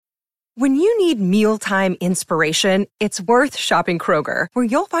When you need mealtime inspiration, it's worth shopping Kroger, where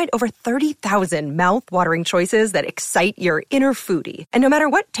you'll find over 30,000 mouth-watering choices that excite your inner foodie. And no matter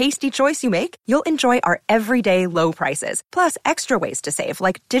what tasty choice you make, you'll enjoy our everyday low prices, plus extra ways to save,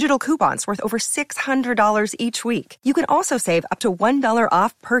 like digital coupons worth over $600 each week. You can also save up to $1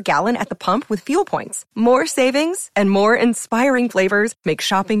 off per gallon at the pump with fuel points. More savings and more inspiring flavors make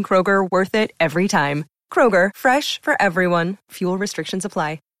shopping Kroger worth it every time. Kroger, fresh for everyone. Fuel restrictions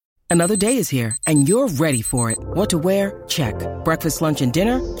apply. Another day is here, and you're ready for it. What to wear? Check. Breakfast, lunch, and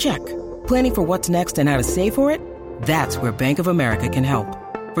dinner? Check. Planning for what's next and how to save for it? That's where Bank of America can help.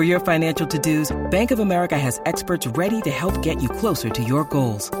 For your financial to-dos, Bank of America has experts ready to help get you closer to your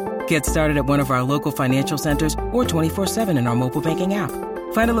goals. Get started at one of our local financial centers or 24/7 in our mobile banking app.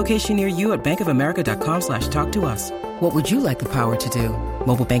 Find a location near you at bankofamerica.com/talktous. What would you like the power to do?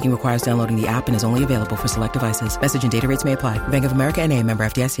 Mobile banking requires downloading the app and is only available for select devices. Message and data rates may apply. Bank of America N.A., member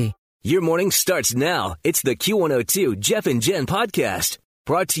FDIC. Your morning starts now. It's the Q102 Jeff and Jen podcast.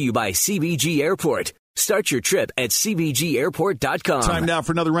 Brought to you by CBG Airport. Start your trip at CBGAirport.com. Time now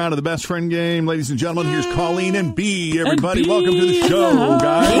for another round of the Best Friend Game. Ladies and gentlemen, here's Colleen and B. Everybody, welcome to the show,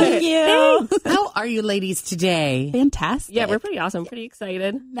 guys. Thank you. How are you ladies today? Fantastic. Yeah, we're pretty awesome. Pretty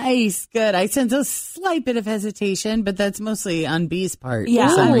excited. Nice. Good. I sense a slight bit of hesitation, but that's mostly on B's part Yeah.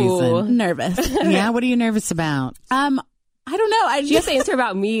 for some reason. Nervous. Yeah, what are you nervous about? I don't know. She has to answer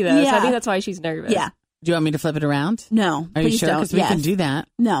about me, though, so I think that's why she's nervous. Yeah. Do you want me to flip it around? No. Are you please sure? don't. Because we can do that.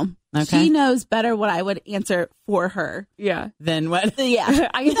 No. Okay. She knows better what I would answer for her. Yeah. Then what? Yeah.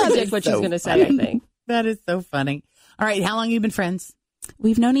 I can predict what she's going to say, I think. That is so funny. All right. How long have you been friends?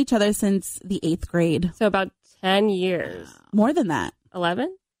 We've known each other since the 8th grade. So about 10 years. More than that.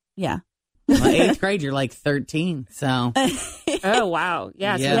 11? Yeah. Well, 8th grade, you're like 13. So. Oh, wow.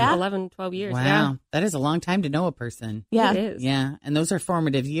 Yeah. So Yeah. 11, 12 years. Wow. Yeah. That is a long time to know a person. Yeah. It is. Yeah. And those are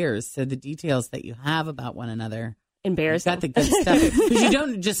formative years. So the details that you have about one another. Embarrassing. Got the good stuff. Because you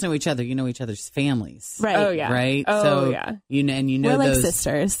don't just know each other, you know each other's families. Right. Oh, yeah. Right? Oh, so yeah. You know, and you know We're like those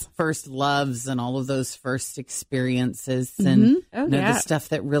sisters. first loves and all of those first experiences and Oh, know yeah. the stuff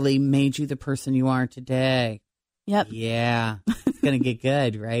that really made you the person you are today. Yep. Yeah. It's going to get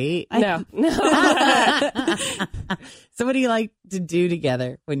good, right? No. So what do you like to do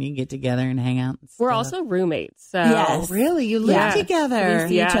together when you get together and hang out? And We're stuff? also roommates. So Yes. Really? You live Yeah. together? We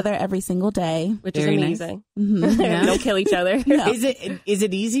see Yeah. each other every single day. which Very is nice. amazing. Mm-hmm. Yeah. Don't kill each other. Is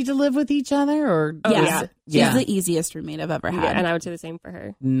it easy to live with each other or? Oh, yeah. yeah. She's the easiest roommate I've ever had. Yeah, and I would say the same for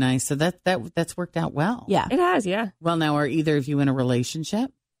her. Nice. So that's worked out well. Yeah. It has, yeah. Well, now are either of you in a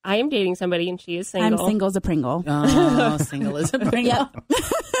relationship? I am dating somebody and she is single. I'm single as a Pringle. Oh, single as a Pringle. Yep.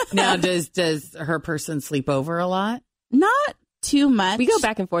 Now, does her person sleep over a lot? Not too much. We go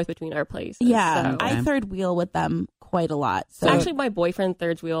back and forth between our places. Yeah. so. I third wheel with them quite a lot. So Actually, my boyfriend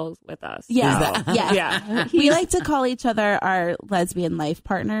thirds wheels with us. yeah. So, Yeah. yeah. We like to call each other our lesbian life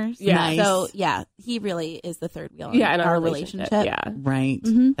partners. Yeah. Nice. So yeah, he really is the third wheel Yeah, in our our relationship. Yeah. Right.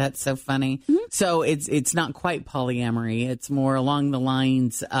 Mhm. That's so funny. So it's not quite polyamory. It's more along the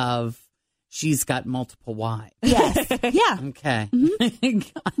lines of she's got multiple wives. Yes. Yeah. Okay.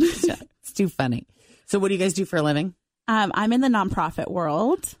 Gotcha. It's too funny. So what do you guys do for a living? I'm in the nonprofit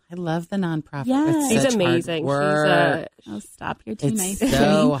world. I love the nonprofit. Yeah. It's She's such hard amazing. work. Oh, stop. You're too It's nice. so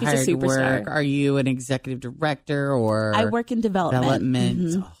She's a hard superstar. work. Are you an executive director or I work in development.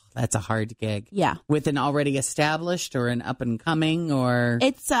 Mhm. Oh, that's a hard gig. Yeah. With an already established or an up and coming or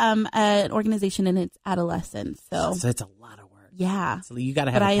It's an organization in its adolescence. So it's a lot of work. yeah. So you got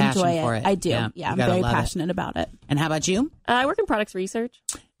to have But a I passion enjoy for it. it. I do. Yeah. you I'm gotta very love it. passionate about it. And how about you? I work in products research.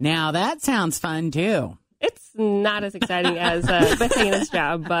 Now that sounds fun too. It's not as exciting as Bethany's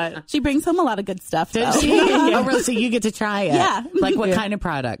job, but She brings home a lot of good stuff. Does though. she? Oh, really? So you get to try it. Yeah. Like what kind of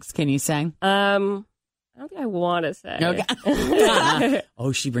products can you say? I don't think I want to say. Okay.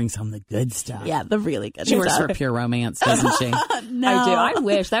 Oh, she brings home the good stuff. Yeah, the really good She works stuff. for Pure Romance, doesn't she? No. I do. I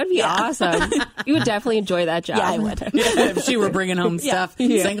wish. That would be awesome. You would definitely enjoy that job. Yeah, I would. If she were bringing home stuff,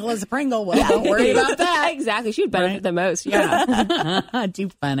 single as a Pringle, well, don't worry about that. Exactly. She would benefit the most. Yeah. Too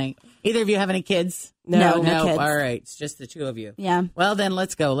funny. Either of you have any kids? No kids. All right. It's just the two of you. Yeah. Well, then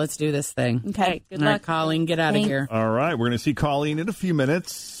let's go. Let's do this thing. Okay. Good All right, luck. Colleen, get out of Thanks. here. All right, we're going to see Colleen in a few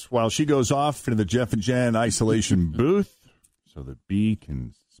minutes while she goes off into the Jeff and Jen isolation booth so that B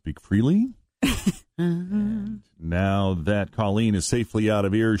can speak freely. And now that Colleen is safely out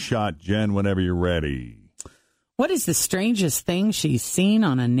of earshot, Jen, whenever you're ready. What is the strangest thing she's seen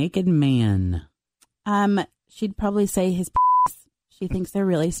on a naked man? She'd probably say his. She thinks they're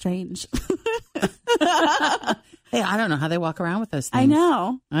really strange. Hey, I don't know how they walk around with those things. I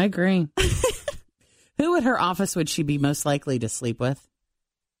know. I agree. Who at her office would she be most likely to sleep with?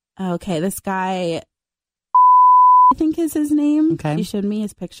 Okay, this guy, I think is his name. Okay. He showed me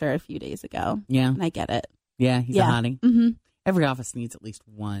his picture a few days ago. Yeah. And I get it. Yeah, he's a hottie. Mm-hmm. Every office needs at least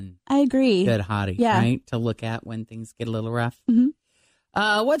one I agree. good hottie, Yeah. right? To look at when things get a little rough.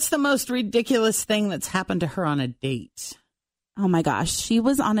 Mm-hmm. What's the most ridiculous thing that's happened to her on a date? Oh my gosh. She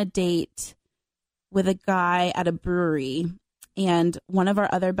was on a date with a guy at a brewery, and one of our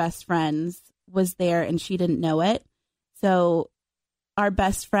other best friends was there and she didn't know it. So our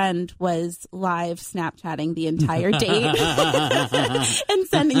best friend was live Snapchatting the entire date and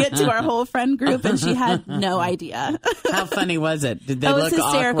sending it to our whole friend group, and she had no idea. How funny was it? Did they It look was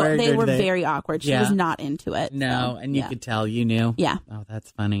hysterical. awkward? They or were did very awkward. She Yeah. was not into it. No, so, and you yeah. could tell you knew. Yeah. Oh, that's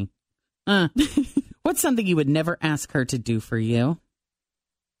funny. What's something you would never ask her to do for you?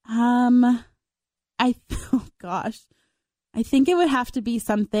 Oh gosh. I think it would have to be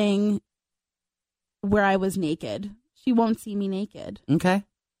something where I was naked. She won't see me naked. Okay.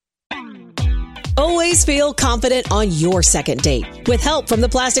 Always feel confident on your second date. With help from the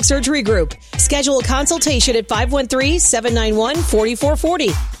Plastic Surgery Group. Schedule a consultation at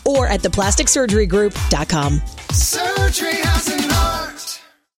 513-791-4440 or at theplasticsurgerygroup.com. Surgery has an art.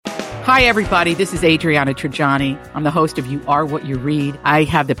 Hi, everybody. This is Adriana Trajani. I'm the host of You Are What You Read. I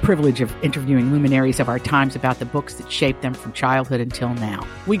have the privilege of interviewing luminaries of our times about the books that shaped them from childhood until now.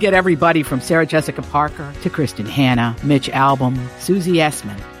 We get everybody from Sarah Jessica Parker to Kristen Hanna, Mitch Albom, Susie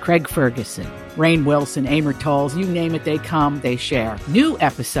Essman, Craig Ferguson, Rainn Wilson, Amor Tolls, you name it, they come, they share. New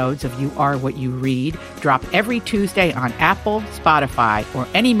episodes of You Are What You Read drop every Tuesday on Apple, Spotify, or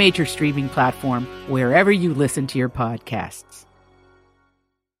any major streaming platform wherever you listen to your podcasts.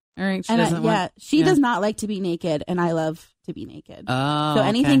 All right. She And doesn't want. she does not like to be naked, and I love to be naked. Oh, so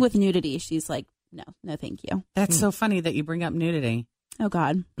anything okay. with nudity, she's like, no, thank you. That's so funny that you bring up nudity. Oh,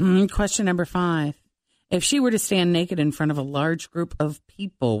 God. Question number 5. If she were to stand naked in front of a large group of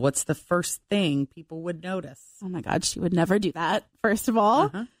people, what's the first thing people would notice? Oh, my God. She would never do that, first of all.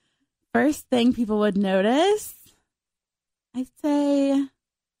 Uh-huh. First thing people would notice, I'd say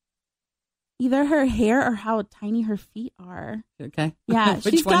either her hair or how tiny her feet are. Okay. Yeah. Which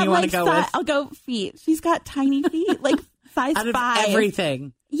she's one got you want to go with? I'll go feet. She's got tiny feet, like size Out of 5.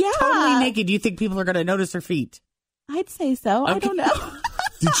 everything. Yeah. Totally naked. Do you think people are going to notice her feet? I'd say so. I don't know.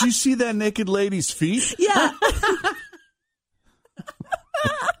 Did you see that naked lady's feet? Yeah.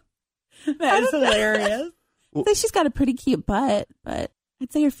 That is hilarious. I'd say she's got a pretty cute butt, but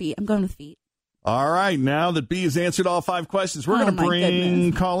I'd say her feet. I'm going with feet. All right, now that B has answered all 5 questions, we're Oh, going to my bring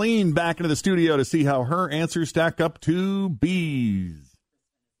goodness. Colleen back into the studio to see how her answers stack up to B's.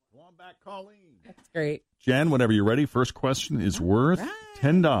 Go on back, Colleen. That's great. Jen, whenever you're ready, first question is worth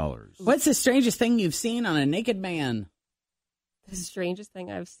 $10. What's the strangest thing you've seen on a naked man? The strangest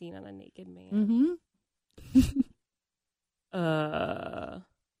thing I've seen on a naked man.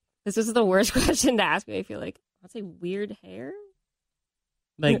 This is the worst question to ask me. I feel like I'd say weird hair.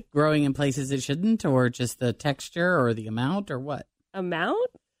 Like growing in places it shouldn't, or just the texture or the amount or what? Amount?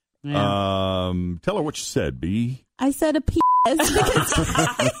 Yeah. Tell her what you said, B. I said a penis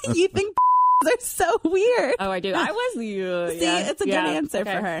because you think are so weird. Oh, I do. I was you. See, it's a good answer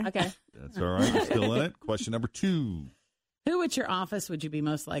okay. for her. Okay. That's all right. You're still in it. Question number 2. Who at your office would you be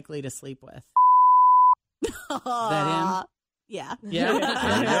most likely to sleep with? That him? Yeah. Yeah. There you go.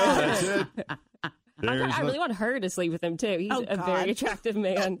 That's it. There's I really want her to sleep with him, too. He's Oh, a God. very attractive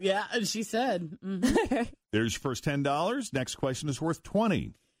man. Yeah, she said. There's your first $10. Next question is worth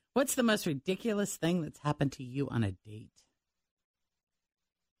 $20. What's the most ridiculous thing that's happened to you on a date?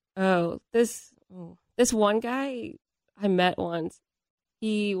 Oh, this one guy I met once,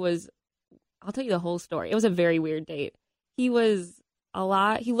 I'll tell you the whole story. It was a very weird date. He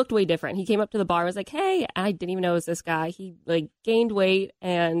looked way different. He came up to the bar and was like, hey, I didn't even know it was this guy. He gained weight,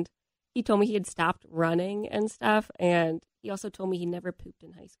 and he told me he had stopped running and stuff. And he also told me he never pooped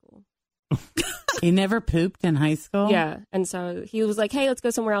in high school. He never pooped in high school? Yeah. And so he was like, hey, let's go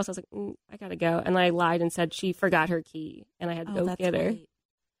somewhere else. I was like, I gotta go. And I lied and said she forgot her key and I had to go get her. Right.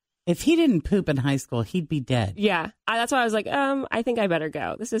 If he didn't poop in high school, he'd be dead. Yeah. That's why I was like, I think I better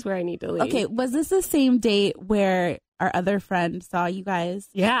go. This is where I need to leave. Okay, was this the same date where our other friend saw you guys?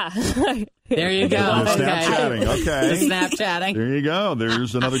 Yeah. There you go. The Okay. Snapchatting. Okay. The Snapchatting. There you go.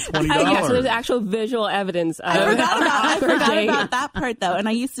 There's another $20. Yeah, so there's actual visual evidence of I our forgot date. about that part, though. And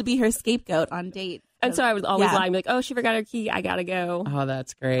I used to be her scapegoat on dates. And so I was always Yeah. lying, like, oh, she forgot her key. I gotta go. Oh,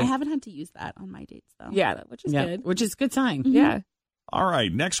 that's great. I haven't had to use that on my dates, though. Yeah, which is good. Which is a good sign. Yeah. All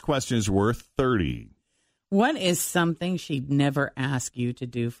right. Next question is worth $30. What is something she'd never ask you to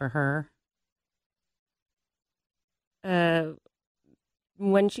do for her?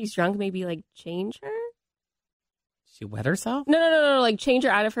 When she's drunk, maybe change her. She wet herself? No. Like change her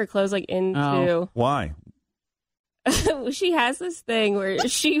out of her clothes, like into. Why? She has this thing where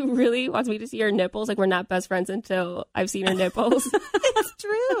she really wants me to see her nipples. Like we're not best friends until I've seen her nipples. It's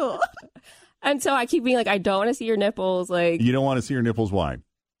true. And so I keep being like, I don't want to see your nipples. Like You don't want to see her nipples. Why?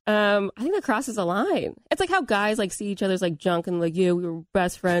 I think that crosses a line. It's like how guys like see each other's like junk and like, yeah, we were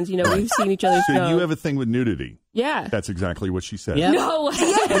best friends. You know, we've seen each other's So junk. you have a thing with nudity. Yeah. That's exactly what she said. Yep. No way.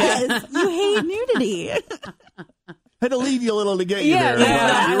 Yes, you hate nudity. Had to lead you a little to get you there.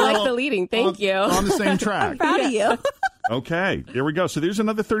 Yeah, I You're like all the leading. Thank you. On the same track. Proud of you. Okay, here we go. So there's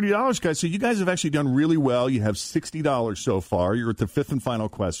another $30, guys. So you guys have actually done really well. You have $60 so far. You're at the fifth and final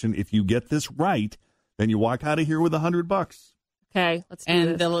question. If you get this right, then you walk out of here with $100. Okay, let's do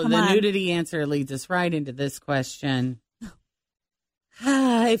And this. the nudity answer leads us right into this question.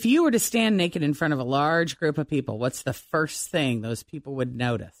 If you were to stand naked in front of a large group of people, what's the first thing those people would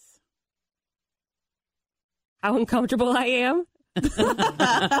notice? How uncomfortable I am.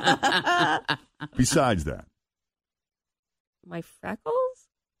 Besides that, My freckles?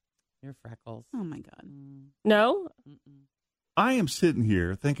 Your freckles. Oh, my God. No? I am sitting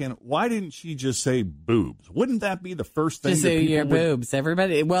here thinking, why didn't she just say boobs? Wouldn't that be the first thing Just that say people your would... boobs.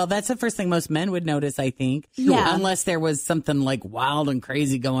 Everybody. Well, that's the first thing most men would notice, I think. Yeah. Unless there was something like wild and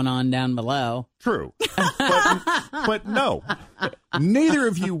crazy going on down below. True. But no. Neither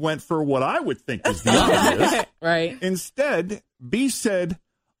of you went for what I would think is the obvious. Right. Instead, B said,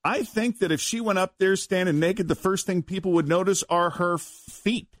 I think that if she went up there standing naked, the first thing people would notice are her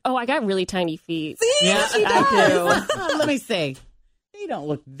feet. Oh, I got really tiny feet. Yeah, she I do. Let me see. They don't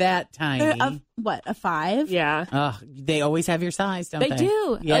look that tiny. A 5? Yeah. Oh, they always have your size, don't they? They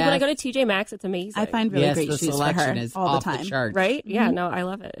do. Yeah. Like when I go to TJ Maxx, it's amazing. I find really yes, great the shoes for selection her is all off the time. charts. Right? Yeah, no, I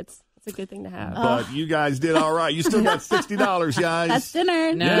love it. It's a good thing to have. But you guys did all right. You still got $60, guys. That's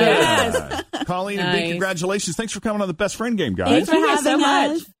dinner. No. Yes. Colleen and B, Nice. congratulations. Thanks for coming on the Best Friend Game, guys. Thanks for Thank you guys so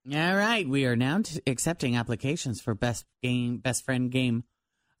having much. us. All right, we are now accepting applications for best friend game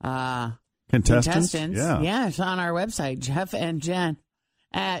Contestants? contestants. Yeah, it's on our website, Jeff and Jen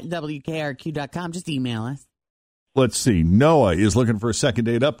at WKRQ.com. Just email us. Let's see. Noah is looking for a second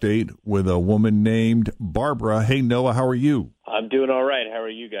date update with a woman named Barbara. Hey, Noah, how are you? I'm doing all right. How are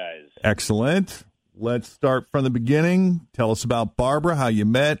you guys? Excellent. Let's start from the beginning. Tell us about Barbara, how you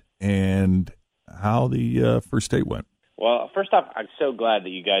met, and how the first date went. Well, first off, I'm so glad that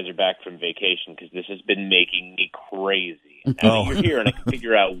you guys are back from vacation because this has been making me crazy. Now that you're here and I can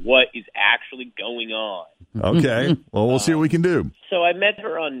figure out what is actually going on. Okay. Well, we'll see what we can do. So I met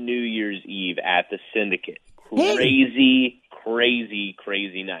her on New Year's Eve at the Syndicate. Crazy,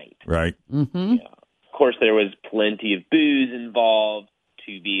 crazy night. Right. Mm-hmm. Yeah. Of course, there was plenty of booze involved,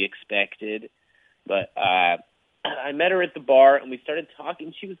 to be expected. But I met her at the bar, and we started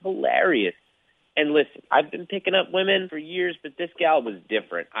talking. She was hilarious. And listen, I've been picking up women for years, but this gal was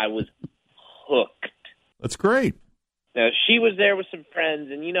different. I was hooked. That's great. Now, she was there with some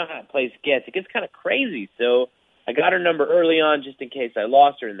friends, and you know how that place gets. It gets kind of crazy. So I got her number early on just in case I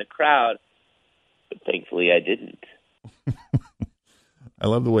lost her in the crowd. But thankfully, I didn't. I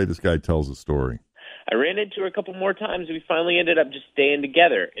love the way this guy tells a story. I ran into her a couple more times, and we finally ended up just staying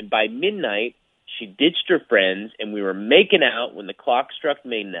together. And by midnight, she ditched her friends, and we were making out when the clock struck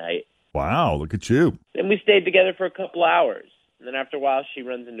midnight. Wow, look at you. Then we stayed together for a couple hours. And then after a while, she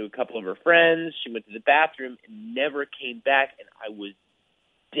runs into a couple of her friends. She went to the bathroom and never came back, and I was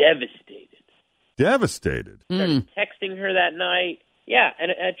devastated. Devastated. Started texting her that night. Yeah,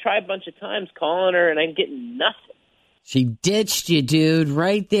 and I tried a bunch of times calling her, and I'm getting nothing. She ditched you, dude,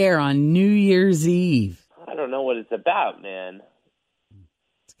 right there on New Year's Eve. I don't know what it's about, man.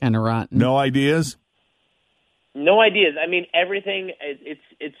 It's kind of rotten. No ideas? No ideas. I mean, everything,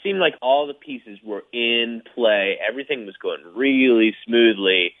 it seemed like all the pieces were in play. Everything was going really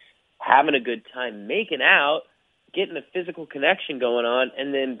smoothly, having a good time, making out, getting a physical connection going on,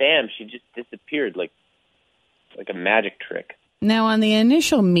 and then, bam, she just disappeared like a magic trick. Now, on the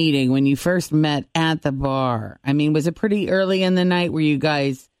initial meeting, when you first met at the bar, I mean, was it pretty early in the night? Were you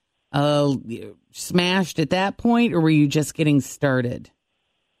guys smashed at that point, or were you just getting started?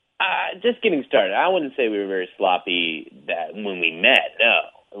 Just getting started. I wouldn't say we were very sloppy that when we met,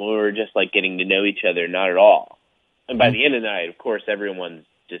 no. We were just like getting to know each other, not at all. And by the end of the night, of course, everyone's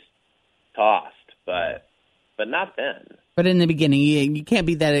just tossed, but not then. But in the beginning, you can't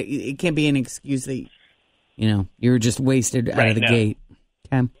be that. It can't be an excuse that you were just wasted out of the gate.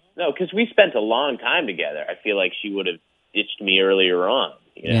 Okay. No, because we spent a long time together. I feel like she would have ditched me earlier on.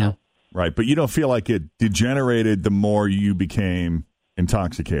 You know? Yeah. Right, but you don't feel like it degenerated the more you became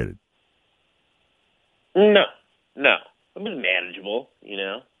intoxicated? No. It was manageable, you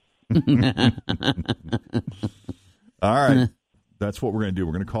know. All right. That's what we're going to do.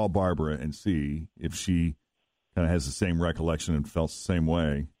 We're going to call Barbara and see if she kind of has the same recollection and felt the same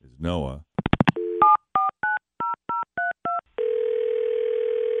way as Noah.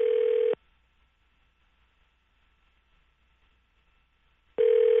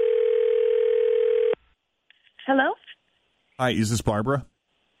 Hello? Hi, is this Barbara?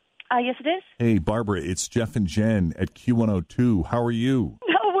 Yes, it is. Hey, Barbara, it's Jeff and Jen at Q102. How are you?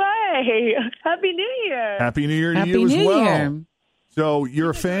 No way. Happy New Year. Happy New Year to Happy you as New well. Year. So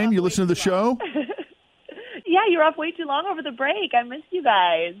you're a fan? You listen to the show? Yeah, you were off way too long over the break. I missed you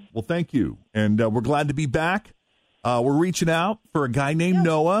guys. Well, thank you. And we're glad to be back. We're reaching out for a guy named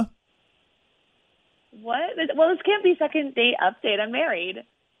Noah. What? Well, this can't be second date update. I'm married.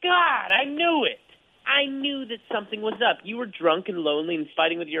 God, I knew it. I knew that something was up. You were drunk and lonely and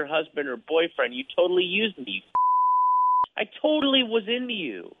fighting with your husband or boyfriend. You totally used me. I totally was into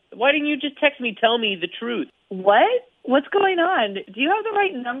you. Why didn't you just text me, tell me the truth? What? What's going on? Do you have the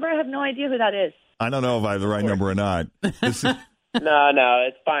right number? I have no idea who that is. I don't know if I have the right number or not. This is... No,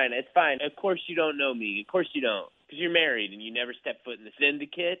 it's fine. It's fine. Of course you don't know me. Of course you don't. Because you're married and you never step foot in the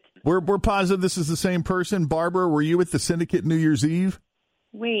syndicate. We're positive this is the same person. Barbara, were you at the syndicate New Year's Eve?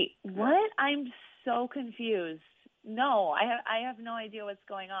 Wait, what? I'm so confused. No, I have no idea what's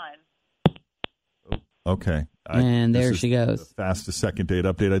going on. Okay. And there she goes. The fastest second date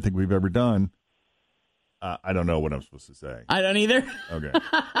update I think we've ever done. I don't know what I'm supposed to say. I don't either. Okay.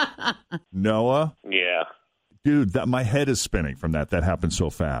 Noah? Yeah. Dude, my head is spinning from that. That happened so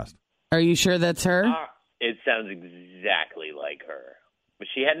fast. Are you sure that's her? It sounds exactly like her. But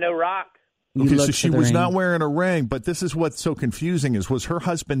she had no rock. Okay, so she was not wearing a ring, but this is what's so confusing is, was her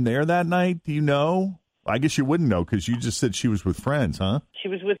husband there that night? Do you know? I guess you wouldn't know because you just said she was with friends, huh? She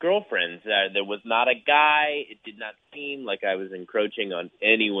was with girlfriends. There was not a guy. It did not seem like I was encroaching on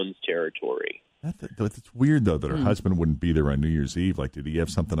anyone's territory. It's weird, though, that her husband wouldn't be there on New Year's Eve. Like, did he have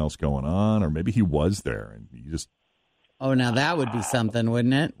something else going on? Or maybe he was there and you just... Oh, now that would be something,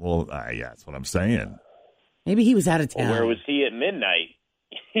 wouldn't it? Well, yeah, that's what I'm saying. Maybe he was out of town. Well, where was he at midnight?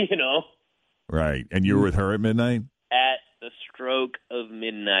 You know? Right. And you were with her at midnight? At the stroke of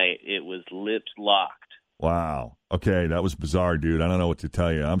midnight, it was lips locked. Wow. Okay, that was bizarre, dude. I don't know what to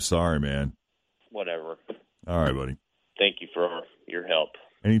tell you. I'm sorry, man. Whatever. All right, buddy. Thank you for your help.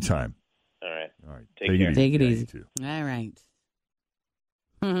 Anytime. All right. Take it easy. Take it Yeah, easy. you too. All right.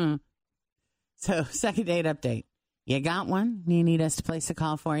 So, second date update. You got one? You need us to place a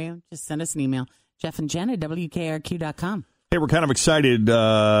call for you? Just send us an email. Jeff and Jen at WKRQ.com. Hey, we're kind of excited.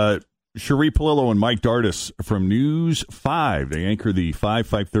 Cherie Polillo and Mike Dardis from News 5. They anchor the 5,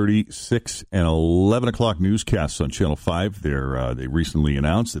 5:30, 6, and 11 o'clock newscasts on Channel 5. They recently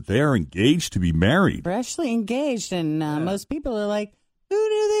announced that they are engaged to be married. Freshly engaged, and most people are like, who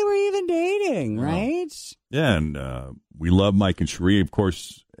knew they were even dating, right? Yeah, and we love Mike and Cherie. Of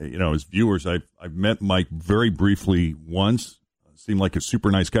course, you know, as viewers, I've met Mike very briefly once. Seemed like a super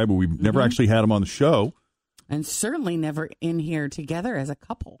nice guy, but we've never actually had him on the show. And certainly never in here together as a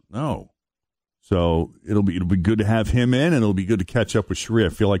couple. No. So it'll be good to have him in, and it'll be good to catch up with Cherie. I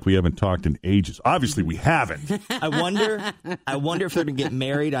feel like we haven't talked in ages. Obviously, we haven't. I wonder if they're going to get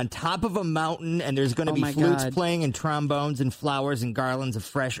married on top of a mountain, and there's going to be flutes playing and trombones and flowers and garlands of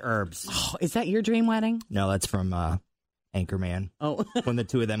fresh herbs. Oh, is that your dream wedding? No, that's from Anchorman. Oh, when the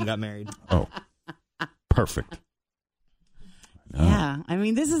two of them got married. Oh, perfect. No. Yeah, I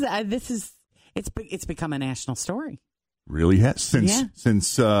mean, this is it's become a national story. Really has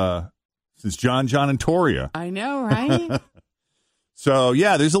since John and Toria. I know, right? So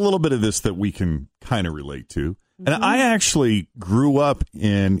yeah, there's a little bit of this that we can kind of relate to. And I actually grew up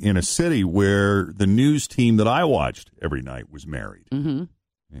in a city where the news team that I watched every night was married. Mm-hmm.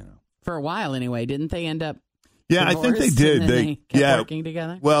 You know, for a while anyway. Didn't they end up? Yeah, I think they did. They kept working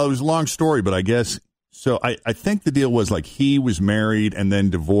together. Well, it was a long story, but I guess so. I think the deal was like he was married and then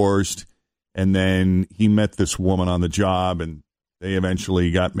divorced, and then he met this woman on the job, and they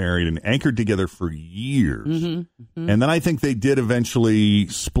eventually got married and anchored together for years. And then I think they did eventually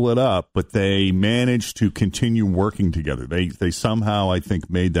split up, but they managed to continue working together. They somehow, I think,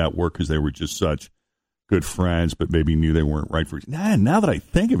 made that work because they were just such good friends, but maybe knew they weren't right for each other. Now that I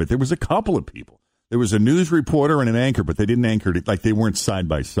think of it, there was a couple of people. There was a news reporter and an anchor, but they didn't anchor it. Like, they weren't side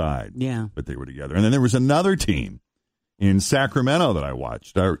by side. Yeah. But they were together. And then there was another team in Sacramento that I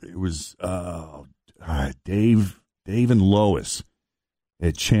watched. It was Dave and Lois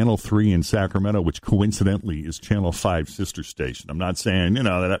at Channel 3 in Sacramento, which coincidentally is Channel 5's sister station. I'm not saying,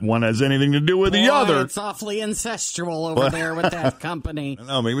 that one has anything to do with the other. It's awfully incestual over there with that company. I don't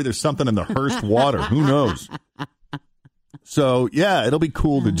know, maybe there's something in the Hearst water. Who knows? So, yeah, it'll be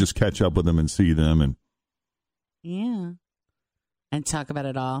cool to just catch up with them and see them. And Yeah. And talk about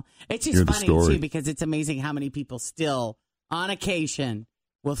it all. It's Hear just the funny, story. too, because it's amazing how many people still, on occasion,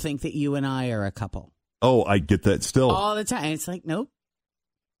 will think that you and I are a couple. Oh, I get that still. All the time. It's like, nope.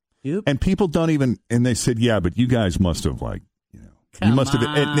 And people don't even, and they said, yeah, but you guys must have, like, you must have,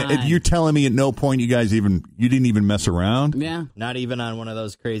 and you're telling me at no point you didn't even mess around? Yeah. Not even on one of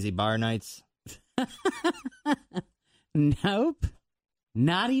those crazy bar nights? Nope.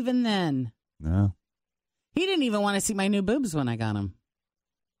 Not even then. No. He didn't even want to see my new boobs when I got them.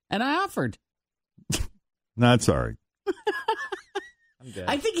 And I offered. That's all right. I'm good.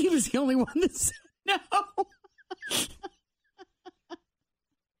 I think he was the only one that said no.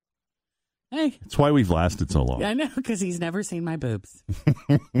 Hey. That's why we've lasted so long. I know, because he's never seen my boobs.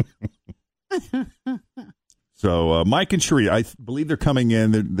 So Mike and Cherie, I believe they're coming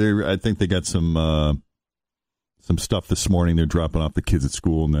in. I think they got some stuff this morning. They're dropping off the kids at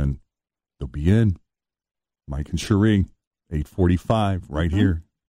school, and then they'll be in. Mike and Cherie, 8:45, right here